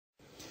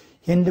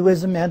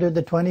Hinduism entered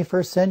the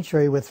 21st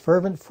century with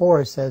fervent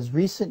force as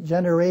recent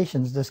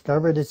generations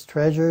discovered its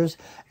treasures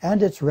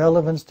and its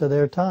relevance to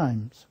their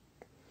times.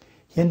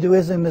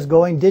 Hinduism is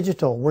going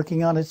digital,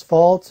 working on its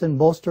faults and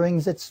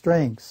bolstering its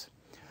strengths.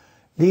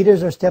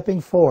 Leaders are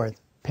stepping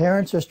forth.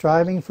 Parents are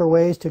striving for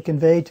ways to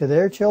convey to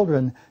their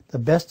children the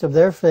best of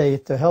their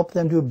faith to help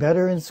them do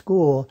better in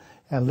school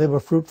and live a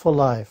fruitful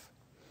life.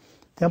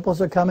 Temples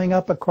are coming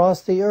up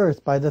across the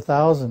earth by the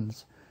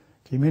thousands.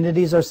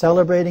 Communities are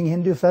celebrating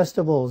Hindu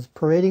festivals,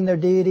 parading their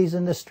deities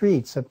in the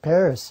streets of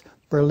Paris,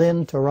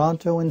 Berlin,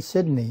 Toronto, and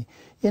Sydney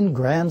in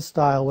grand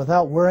style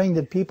without worrying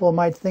that people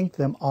might think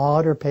them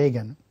odd or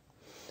pagan.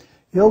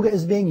 Yoga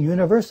is being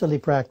universally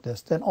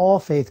practiced in all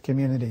faith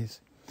communities.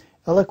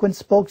 Eloquent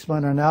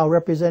spokesmen are now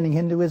representing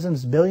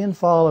Hinduism's billion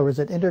followers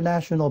at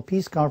international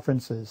peace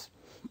conferences,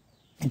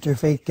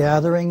 interfaith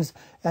gatherings,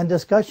 and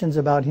discussions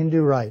about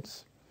Hindu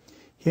rights.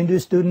 Hindu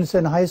students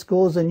in high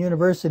schools and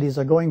universities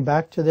are going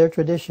back to their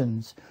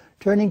traditions,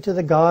 turning to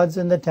the gods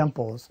in the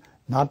temples,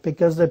 not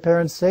because their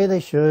parents say they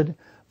should,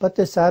 but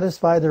to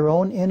satisfy their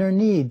own inner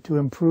need to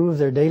improve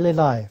their daily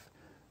life,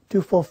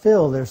 to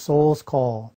fulfill their soul's call.